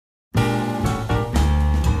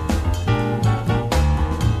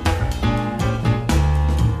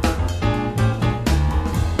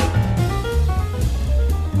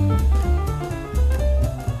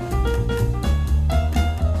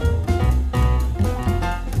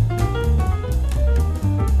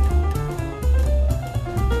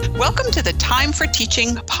to the Time for Teaching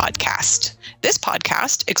podcast. This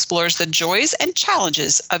podcast explores the joys and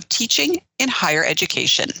challenges of teaching in higher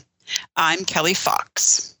education. I'm Kelly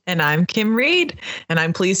Fox. And I'm Kim Reed. And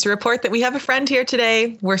I'm pleased to report that we have a friend here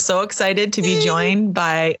today. We're so excited to be joined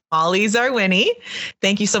by Molly Zarwini.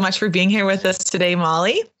 Thank you so much for being here with us today,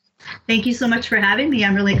 Molly. Thank you so much for having me.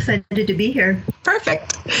 I'm really excited to be here.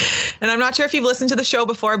 Perfect. And I'm not sure if you've listened to the show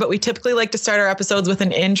before, but we typically like to start our episodes with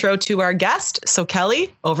an intro to our guest. So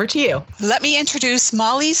Kelly, over to you. Let me introduce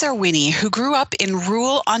Molly Zarwini, who grew up in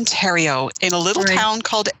rural Ontario in a little town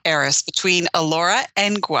called Eris between Elora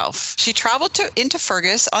and Guelph. She traveled into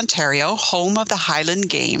Fergus, Ontario, home of the Highland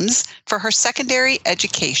Games, for her secondary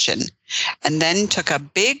education, and then took a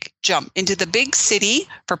big jump into the big city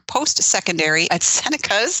for post-secondary at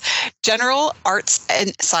Seneca's General Arts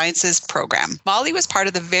and Sciences program. Molly was part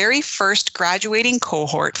of the very first graduating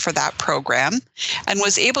cohort for that program and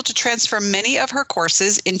was able to transfer many of her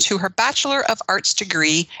courses into her Bachelor of Arts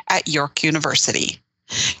degree at York University.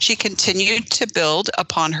 She continued to build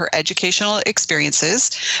upon her educational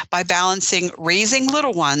experiences by balancing raising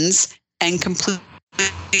little ones and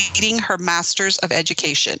completing her Master's of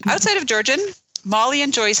Education. Outside of Georgian, Molly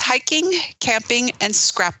enjoys hiking, camping, and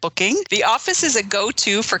scrapbooking. The office is a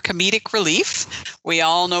go-to for comedic relief. We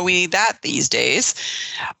all know we need that these days.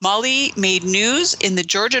 Molly made news in the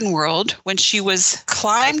Georgian world when she was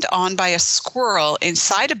climbed on by a squirrel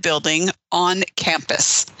inside a building on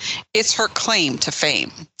campus. It's her claim to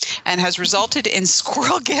fame and has resulted in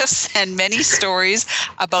squirrel gifts and many stories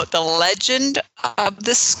about the legend of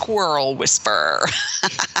the squirrel whisperer.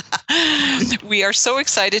 We are so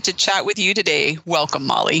excited to chat with you today. Welcome,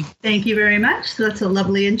 Molly. Thank you very much. That's a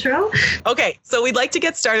lovely intro. Okay, so we'd like to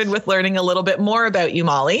get started with learning a little bit more about you,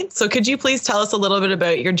 Molly. So could you please tell us a little bit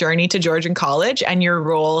about your journey to Georgian College and your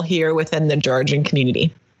role here within the Georgian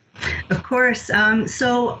community? Of course.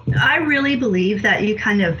 So I really believe that you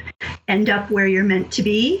kind of end up where you're meant to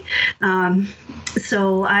be.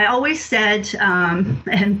 So I always said,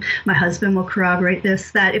 and my husband will corroborate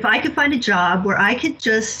this, that if I could find a job where I could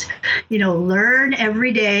just, learn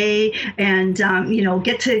every day and,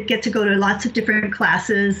 get to go to lots of different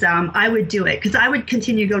classes, I would do it because I would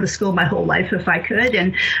continue to go to school my whole life if I could.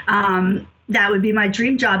 And that would be my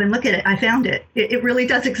dream job. And look at it, I found it. It really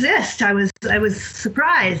does exist. I was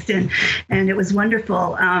surprised and it was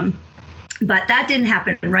wonderful. But that didn't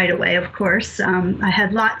happen right away, of course. I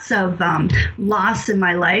had lots of loss in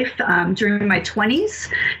my life during my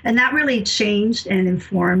 20s, and that really changed and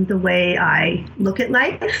informed the way I look at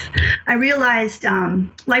life. I realized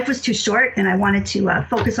life was too short, and I wanted to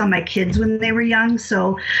focus on my kids when they were young.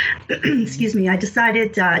 So, excuse me, I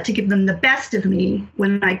decided to give them the best of me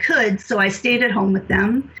when I could. So I stayed at home with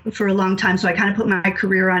them for a long time. So I kind of put my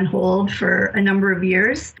career on hold for a number of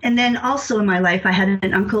years. And then also in my life, I had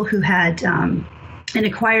an uncle who had an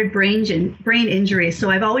acquired brain injury. So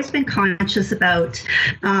I've always been conscious about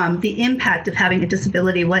the impact of having a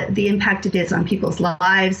disability, what the impact it is on people's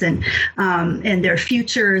lives and their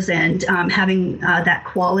futures and having that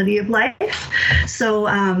quality of life. So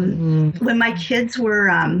when my kids were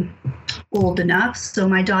old enough, so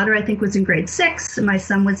my daughter, I think, was in grade 6, and my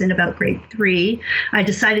son was in about grade 3, I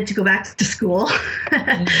decided to go back to school,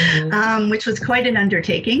 which was quite an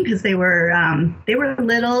undertaking because they were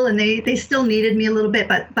little and they still needed me a little bit,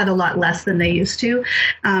 but a lot less than they used to.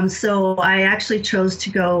 So I actually chose to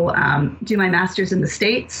go do my master's in the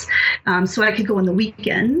States so I could go on the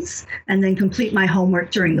weekends and then complete my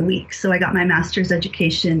homework during the week. So I got my master's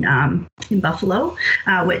education in Buffalo,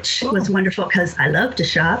 which was wonderful because I love to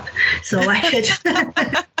shop. So I could,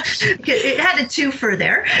 it had a twofer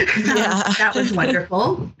there. That was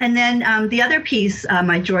wonderful. And then the other piece,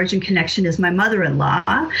 my Georgian connection, is my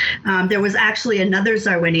mother-in-law. There was actually another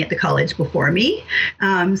Zarwini at the college before me.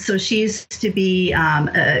 So she used to be,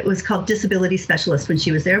 it was called disability specialist when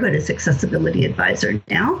she was there, but it's accessibility advisor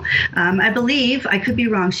now. I believe, I could be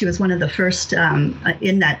wrong, she was one of the first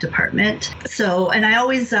in that department. So, and I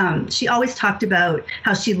always, she always talked about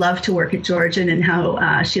how she loved to work at Georgian and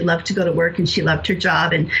how she loved to go to work and she loved her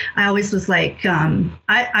job. And I always was like,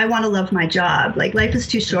 I want to love my job. Like, life is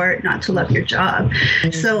too short not to love your job.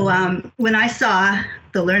 So when I saw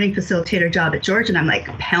the learning facilitator job at Georgian, I'm like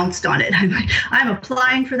pounced on it. I'm like, I'm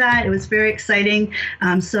applying for that. It was very exciting.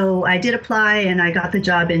 So I did apply and I got the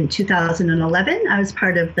job in 2011. I was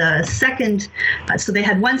part of the second, so they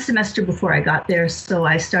had one semester before I got there. So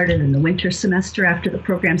I started in the winter semester after the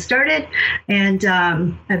program started. And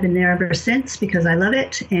I've been there ever since because I love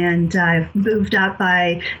it. And I've moved up.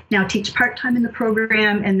 I now teach part-time in the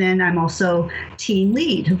program. And then I'm also team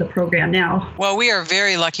lead of the program now. Well, we are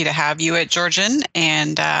very lucky to have you at Georgian. And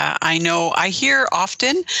And I hear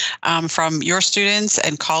often from your students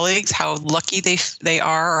and colleagues how lucky they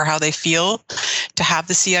are, or how they feel to have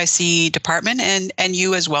the CIC department, and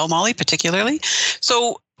you as well, Molly, particularly.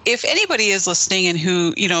 So if anybody is listening and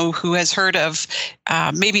who has heard of,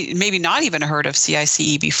 maybe not even heard of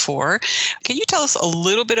CICE before, can you tell us a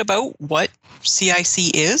little bit about what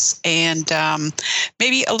CIC is, and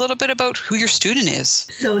maybe a little bit about who your student is?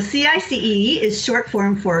 So CICE is short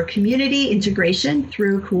form for Community Integration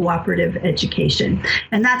Through Cooperative Education.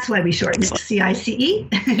 And that's why we shorten it to CICE.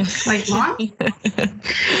 It's quite long.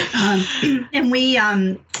 And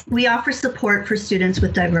we offer support for students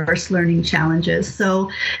with diverse learning challenges.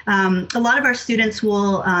 So a lot of our students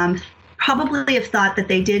will probably have thought that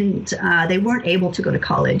they weren't able to go to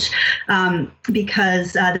college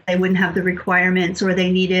because they wouldn't have the requirements, or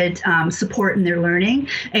they needed support in their learning.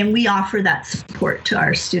 And we offer that support to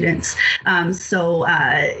our students. So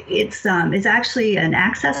it's actually an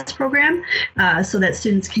access program so that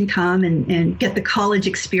students can come and get the college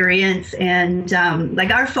experience. And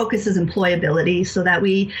like our focus is employability, so that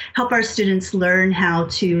we help our students learn how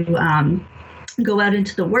to go out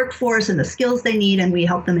into the workforce and the skills they need, and we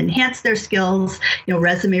help them enhance their skills,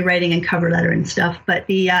 resume writing and cover letter and stuff. But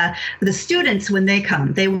the students, when they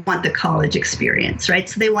come, they want the college experience, right?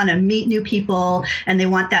 So they want to meet new people, and they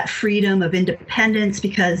want that freedom of independence,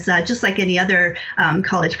 because just like any other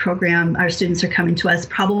college program, our students are coming to us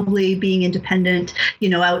probably being independent,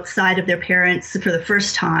 outside of their parents for the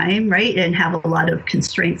first time, right? And have a lot of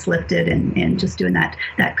constraints lifted, and just doing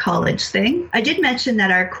that college thing. I did mention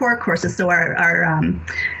that our core courses, so our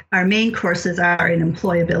main courses are in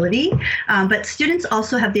employability, but students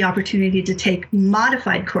also have the opportunity to take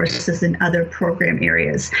modified courses in other program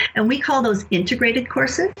areas. And we call those integrated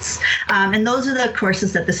courses. And those are the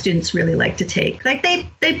courses that the students really like to take. Like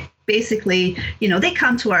they basically, they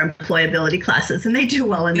come to our employability classes and they do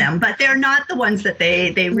well in them, but they're not the ones that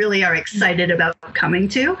they really are excited about coming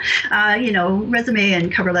to. Resume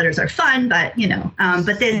and cover letters are fun, but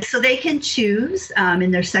so they can choose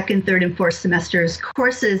in their second, third, and fourth semesters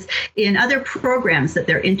courses in other programs that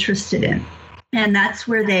they're interested in. And that's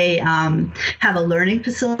where they have a learning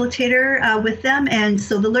facilitator with them. And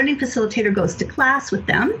so the learning facilitator goes to class with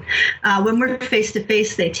them. When we're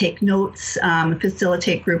face-to-face, they take notes,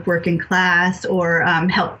 facilitate group work in class, or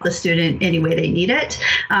help the student any way they need it.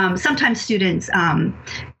 Sometimes students,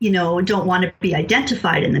 don't want to be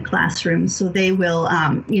identified in the classroom, so they will,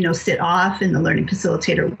 sit off, and the learning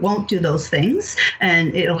facilitator won't do those things.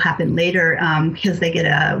 And it'll happen later because they get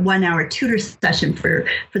a 1-hour tutor session for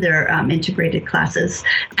their integrated classes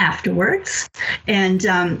afterwards. And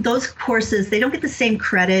those courses, they don't get the same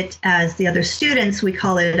credit as the other students. We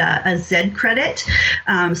call it a Z credit.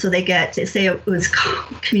 So they get, say it was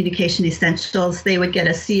Communication Essentials, they would get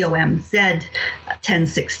a COM-Z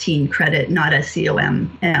 1016 credit, not a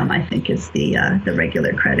COM-M, I think is the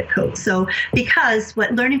regular credit code. So because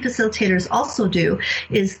what learning facilitators also do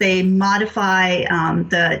is they modify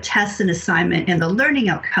the tests and assignment and the learning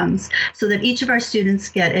outcomes so that each of our students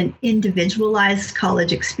get an individualized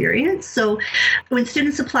college experience. So when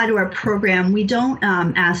students apply to our program, we don't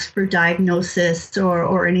ask for diagnosis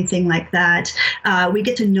or anything like that. We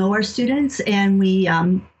get to know our students, and we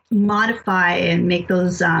modify and make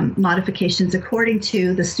those modifications according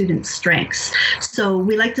to the student's strengths. So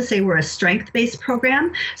we like to say we're a strength-based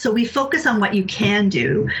program. So we focus on what you can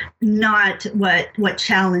do, not what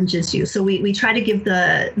challenges you. So we try to give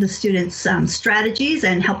the students strategies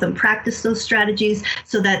and help them practice those strategies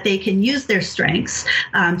so that they can use their strengths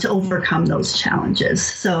to overcome those challenges.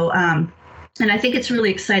 So and I think it's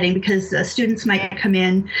really exciting because students might come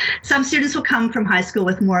in. Some students will come from high school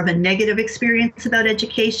with more of a negative experience about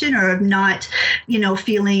education, or not,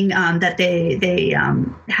 feeling that they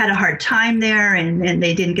had a hard time there and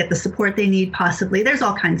they didn't get the support they need. Possibly, there's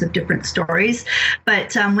all kinds of different stories.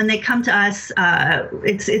 But when they come to us,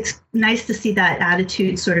 it's nice to see that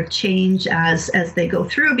attitude sort of change as they go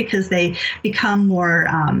through, because they become more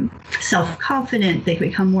self-confident, they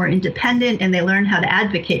become more independent, and they learn how to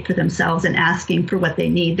advocate for themselves and asking for what they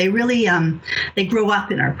need. They really they grow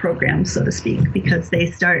up in our program, so to speak, because they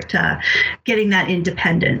start getting that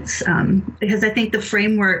independence. Because I think the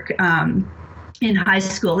framework in high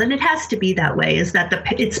school, and it has to be that way, is that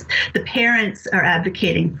the parents are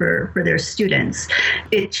advocating for their students.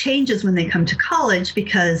 It changes when they come to college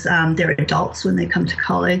because they're adults when they come to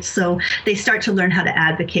college. So they start to learn how to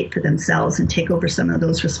advocate for themselves and take over some of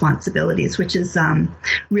those responsibilities, which is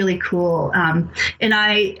really cool. And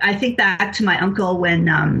I think back to my uncle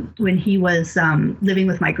when he was living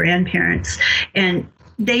with my grandparents, and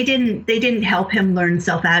they didn't help him learn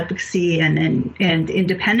self-advocacy and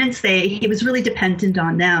independence. He was really dependent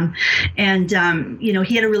on them, and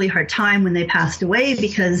he had a really hard time when they passed away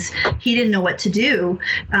because he didn't know what to do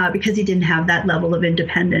because he didn't have that level of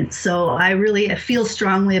independence. So I feel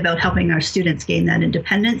strongly about helping our students gain that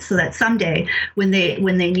independence so that someday when they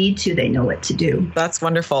need to, they know what to do. That's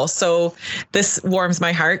wonderful. So this warms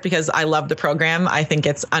my heart because I love the program. I think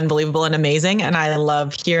it's unbelievable and amazing, and I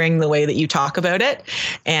love hearing the way that you talk about it.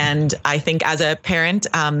 And I think as a parent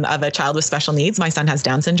of a child with special needs, my son has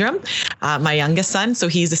Down syndrome, my youngest son. So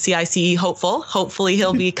he's a CICE hopeful. Hopefully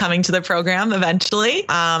he'll be coming to the program eventually.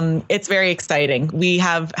 It's very exciting. We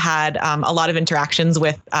have had a lot of interactions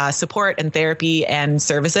with support and therapy and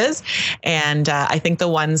services. And I think the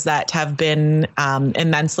ones that have been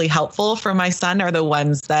immensely helpful for my son are the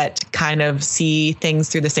ones that kind of see things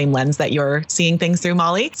through the same lens that you're seeing things through,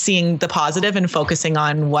 Molly, seeing the positive and focusing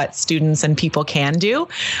on what students and people can do.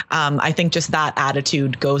 I think just that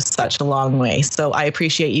attitude goes such a long way. So I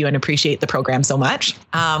appreciate you and appreciate the program so much.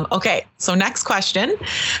 Okay, so next question.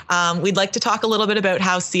 We'd like to talk a little bit about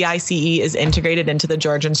how CICE is integrated into the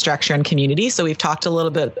Georgian structure and community. So we've talked a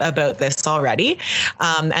little bit about this already.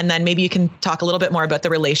 And then maybe you can talk a little bit more about the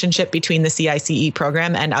relationship between the CICE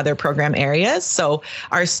program and other program areas. So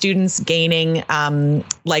are students gaining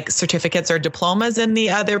like certificates or diplomas in the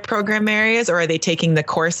other program areas, or are they taking the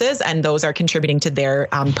courses and those are contributing to their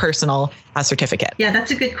personal certificate? Yeah,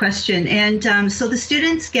 that's a good question. And so the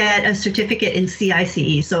students get a certificate in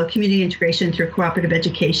CICE, so a Community Integration Through Cooperative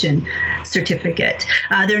Education certificate.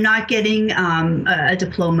 They're not getting a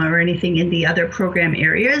diploma or anything in the other program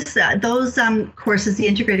areas. Those courses, the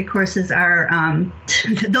integrated courses, are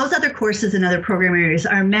those other courses in other program areas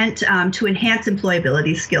are meant to enhance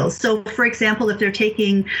employability skills. So, for example, if they're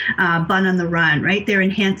taking Bun on the Run, right, they're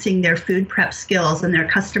enhancing their food prep skills and their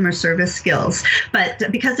customer service skills. But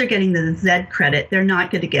because they're getting the Z credit, they're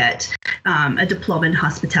not going to get a diploma in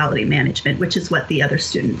hospitality management, which is what the other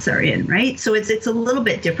students are in, right? So it's a little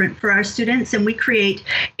bit different for our students, and we create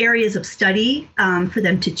areas of study for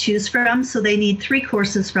them to choose from. So they need 3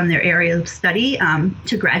 courses from their area of study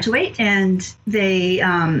to graduate, and they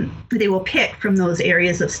will pick from those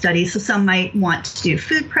areas of study. So some might want to do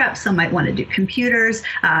food prep, some might want to do computers.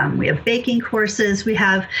 We have baking courses. We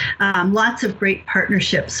have lots of great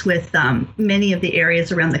partnerships with many of the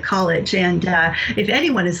areas around the college. And if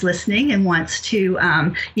anyone is listening and wants to,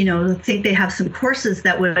 think they have some courses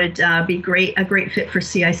that would be a great fit for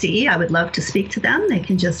CICE, I would love to speak to them. They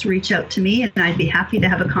can just reach out to me, and I'd be happy to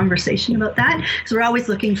have a conversation about that, because we're always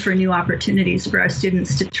looking for new opportunities for our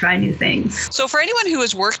students to try new things. So for anyone who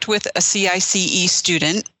has worked with a CICE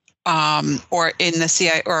student, or in the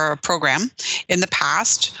CI or a program in the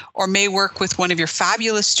past, or may work with one of your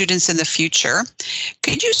fabulous students in the future,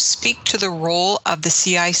 could you speak to the role of the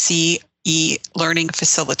CICE learning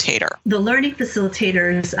facilitator? The learning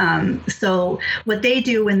facilitators, so what they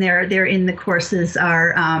do when they're in the courses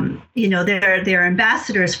are, they're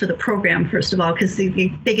ambassadors for the program, first of all, because they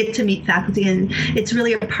get to meet faculty, and it's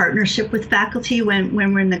really a partnership with faculty when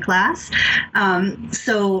we're in the class.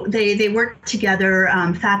 So they work together.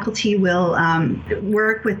 Faculty will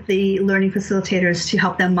work with the learning facilitators to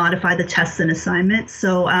help them modify the tests and assignments.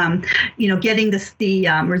 So, getting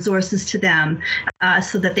the resources to them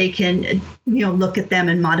so that they can look at them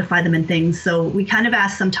and modify them and things. So we kind of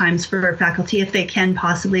ask sometimes for faculty if they can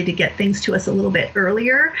possibly to get things to us a little bit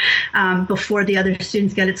earlier before the other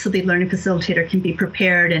students get it, so the learning facilitator can be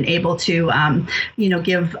prepared and able to,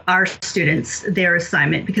 give our students their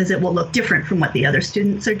assignment, because it will look different from what the other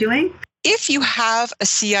students are doing. If you have a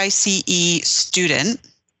CICE student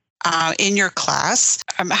in your class,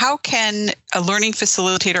 how can a learning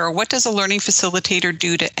facilitator, or what does a learning facilitator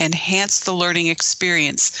do to enhance the learning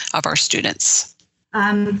experience of our students?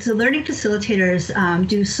 So learning facilitators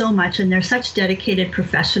do so much, and they're such dedicated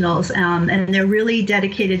professionals, and they're really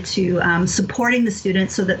dedicated to supporting the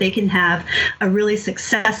students so that they can have a really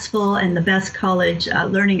successful and the best college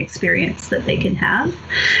learning experience that they can have.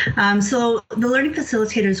 So the learning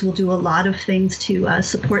facilitators will do a lot of things to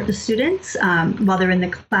support the students while they're in the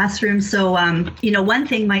classroom. So, one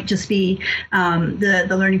thing might just be the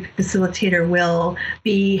learning facilitator will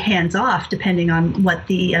be hands-off depending on what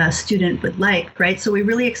the student would like, right? So we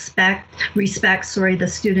really respect, the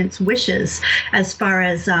students' wishes as far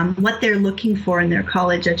as what they're looking for in their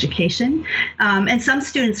college education. And some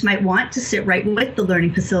students might want to sit right with the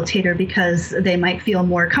learning facilitator because they might feel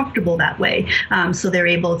more comfortable that way. So they're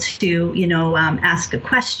able to, ask a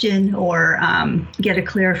question or get a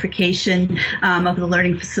clarification of the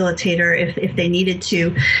learning facilitator if they needed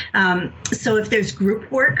to. So if there's group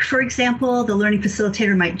work, for example, the learning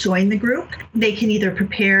facilitator might join the group. They can either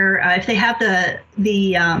prepare, if they have the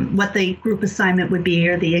what the group assignment would be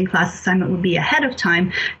or the in-class assignment would be ahead of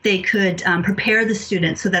time, they could prepare the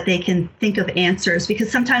students so that they can think of answers,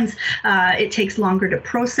 because sometimes it takes longer to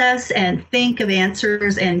process and think of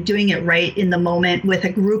answers, and doing it right in the moment with a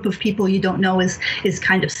group of people you don't know is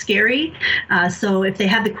kind of scary. So if they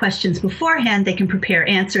have the questions beforehand, they can prepare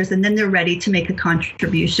answers, and then they're ready to make a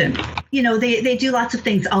contribution. They do lots of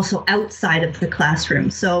things also outside of the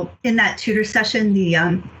classroom. So in that tutor session,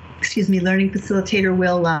 the learning facilitator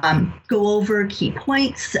will go over key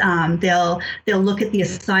points. They'll look at the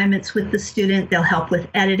assignments with the student. They'll help with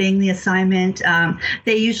editing the assignment.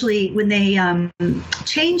 They usually, when they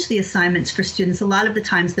change the assignments for students, a lot of the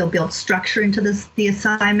times they'll build structure into the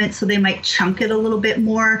assignment, so they might chunk it a little bit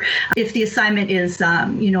more. If the assignment is,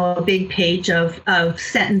 a big page of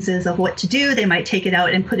sentences of what to do, they might take it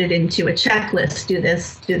out and put it into a checklist. Do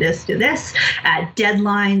this, do this, do this. Add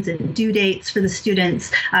deadlines and due dates for the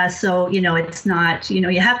students. So, it's not,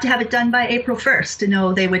 you have to have it done by April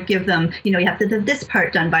 1st. They would give them, you have to have this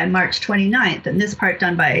part done by March 29th and this part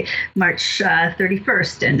done by March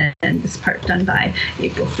 31st and this part done by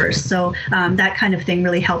April 1st. So that kind of thing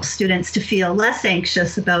really helps students to feel less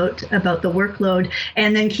anxious about the workload,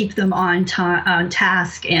 and then keep them on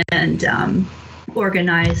task and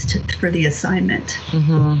organized for the assignment.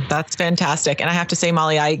 Mm-hmm. That's fantastic. And I have to say,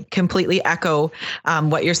 Molly, I completely echo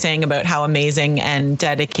what you're saying about how amazing and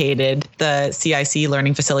dedicated the CIC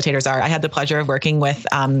learning facilitators are. I had the pleasure of working with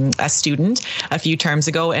a student a few terms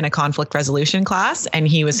ago in a conflict resolution class, and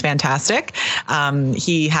he was fantastic.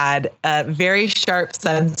 He had a very sharp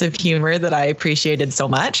sense of humor that I appreciated so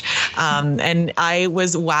much. And I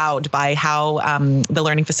was wowed by how the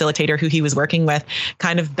learning facilitator who he was working with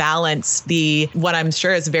kind of balanced what I'm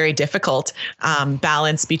sure is very difficult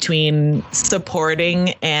balance between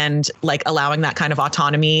supporting and allowing that kind of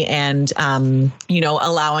autonomy and,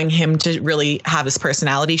 allowing him to really have his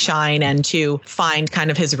personality shine and to find kind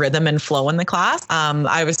of his rhythm and flow in the class.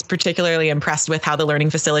 I was particularly impressed with how the learning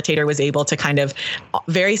facilitator was able to kind of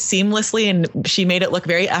very seamlessly, and she made it look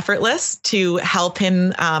very effortless, to help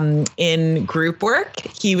him in group work.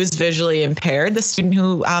 He was visually impaired, the student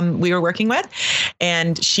who we were working with,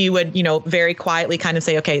 and she would, very quietly kind of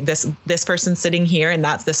say, okay, this person's sitting here and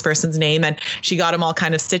that's this person's name. And she got them all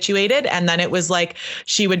kind of situated. And then it was like,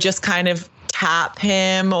 she would just kind of tap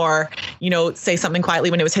him or, say something quietly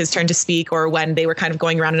when it was his turn to speak, or when they were kind of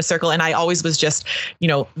going around in a circle. And I always was just,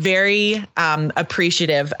 very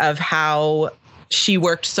appreciative of how she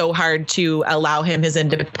worked so hard to allow him his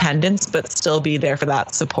independence, but still be there for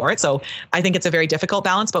that support. So I think it's a very difficult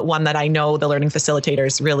balance, but one that I know the learning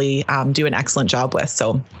facilitators really do an excellent job with.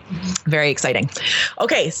 So very exciting.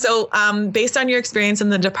 Okay. So based on your experience in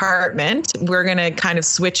the department, we're going to kind of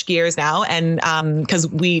switch gears now. And because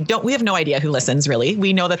we have no idea who listens, really.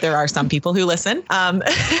 We know that there are some people who listen.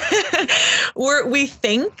 We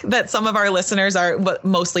think that some of our listeners are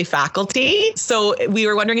mostly faculty. So we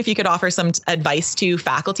were wondering if you could offer some advice to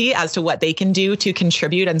faculty as to what they can do to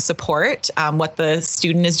contribute and support what the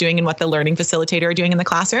student is doing and what the learning facilitator are doing in the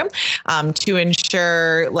classroom to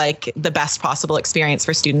ensure the best possible experience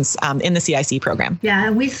for students in the CIC program. Yeah,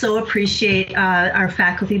 we so appreciate our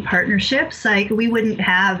faculty partnerships. We wouldn't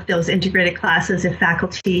have those integrated classes if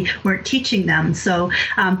faculty weren't teaching them. So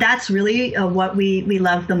that's really what we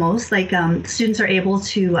love the most. Students are able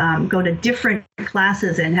to go to different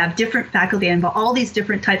classes and have different faculty and all these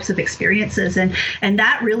different types of experiences, and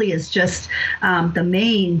that really is just the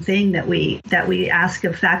main thing that we ask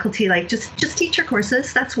of faculty. Just teach your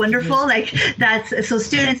courses. That's wonderful. That's so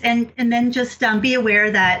students, and then just be aware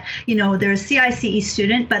that they're a CICE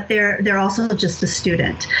student, but they're also just a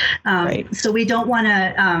student. Right. So we don't want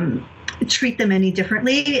to treat them any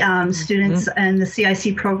differently. Students in the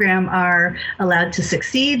CIC program are allowed to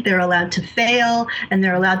succeed, they're allowed to fail, and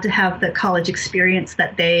they're allowed to have the college experience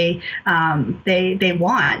that they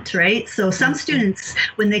want, right? So some students,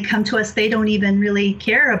 when they come to us, they don't even really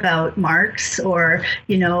care about marks or,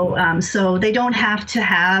 so they don't have to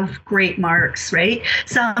have great marks, right?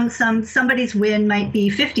 Somebody's win might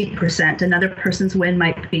be 50%, another person's win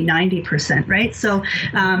might be 90%, right? So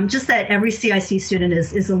just that every CIC student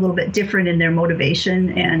is a little bit different. different in their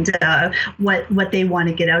motivation and what they want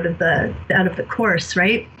to get out of the course,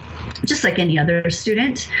 right? Just like any other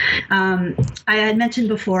student. I had mentioned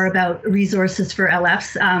before about resources for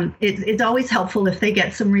LFs. It's always helpful if they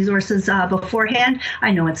get some resources beforehand.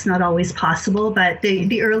 I know it's not always possible, but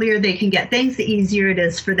the earlier they can get things, the easier it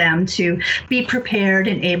is for them to be prepared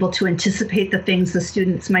and able to anticipate the things the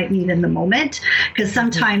students might need in the moment. Because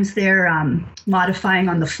sometimes they're modifying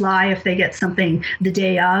on the fly if they get something the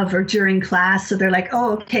day of or during class. So they're like,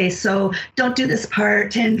 oh, okay, so don't do this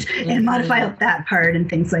part and modify up that part and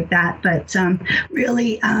things like that. But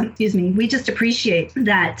really, we just appreciate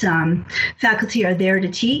that faculty are there to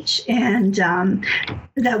teach and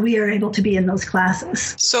that we are able to be in those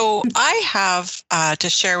classes. So I have to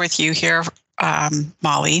share with you here,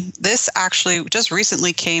 Molly, this actually just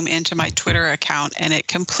recently came into my Twitter account and it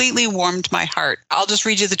completely warmed my heart. I'll just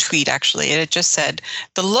read you the tweet actually. It just said,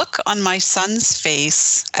 "The look on my son's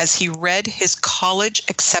face as he read his college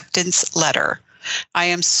acceptance letter. I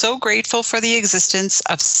am so grateful for the existence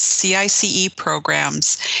of CICE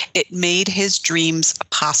programs. It made his dreams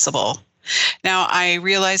possible." Now, I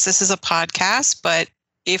realize this is a podcast, but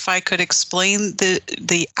if I could explain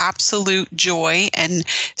the absolute joy and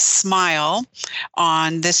smile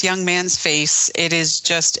on this young man's face, it is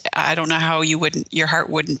just, I don't know how your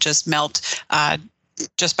heart wouldn't just melt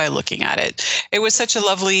just by looking at it. It was such a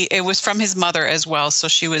lovely, it was from his mother as well, so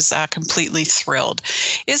she was completely thrilled.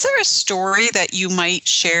 Is there a story that you might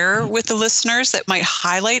share with the listeners that might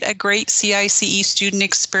highlight a great CICE student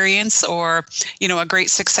experience or, a great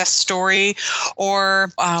success story?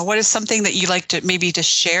 Or what is something that you like to maybe to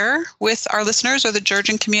share with our listeners or the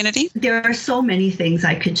Georgian community? There are so many things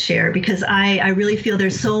I could share because I really feel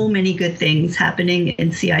there's so many good things happening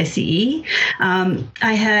in CICE.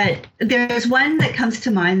 There's one that comes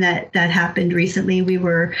to mind that happened recently. We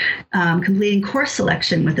were completing course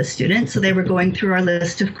selection with a student. So they were going through our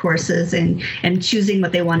list of courses and choosing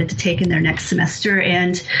what they wanted to take in their next semester.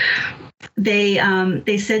 And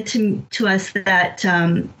they said to us that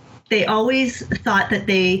they always thought that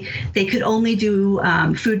they could only do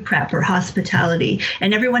food prep or hospitality.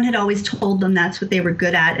 And everyone had always told them that's what they were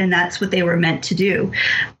good at and that's what they were meant to do.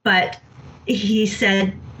 But he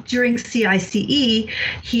said, during CICE,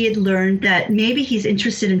 he had learned that maybe he's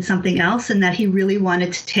interested in something else and that he really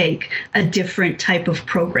wanted to take a different type of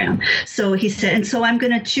program. So he said, and so I'm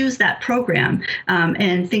going to choose that program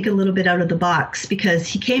and think a little bit out of the box, because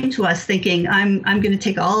he came to us thinking, I'm going to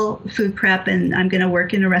take all food prep and I'm going to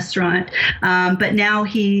work in a restaurant. But now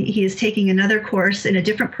he is taking another course in a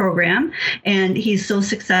different program, and he's so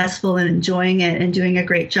successful and enjoying it and doing a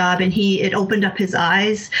great job. And it opened up his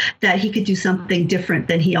eyes that he could do something different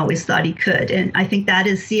than he always thought he could. And I think that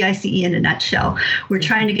is CICE in a nutshell. We're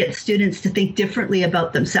trying to get students to think differently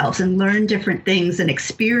about themselves and learn different things and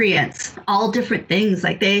experience all different things.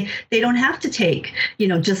 Like they don't have to take,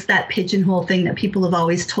 just that pigeonhole thing that people have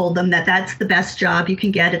always told them that that's the best job you can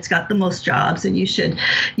get. It's got the most jobs and you should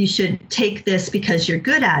take this because you're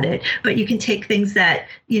good at it. But you can take things that,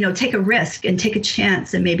 take a risk and take a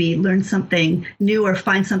chance and maybe learn something new or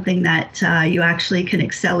find something that you actually can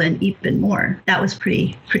excel in even more. That was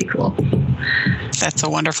pretty cool. That's a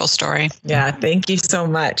wonderful story. Yeah, thank you so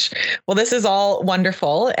much. Well, this is all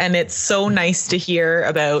wonderful, and it's so nice to hear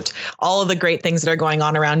about all of the great things that are going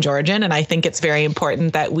on around Georgian. And I think it's very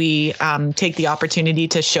important that we take the opportunity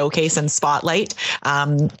to showcase and spotlight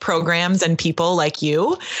programs and people like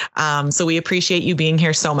you. So we appreciate you being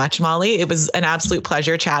here so much, Molly. It was an absolute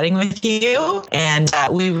pleasure chatting with you. And I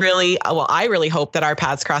really hope that our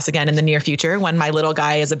paths cross again in the near future when my little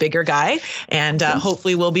guy is a bigger guy. And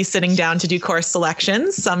hopefully we'll be sitting down to do course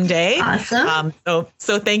selections someday. Awesome.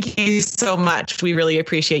 So thank you so much. We really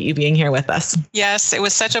appreciate you being here with us. Yes, it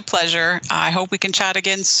was such a pleasure. I hope we can chat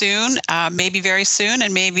again soon, maybe very soon,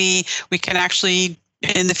 and maybe we can actually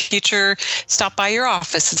in the future stop by your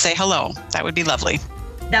office and say hello. That would be lovely.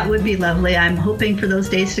 That would be lovely. I'm hoping for those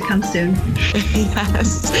days to come soon.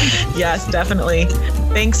 Yes, definitely.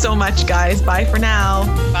 Thanks so much, guys. Bye for now.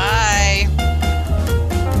 Bye.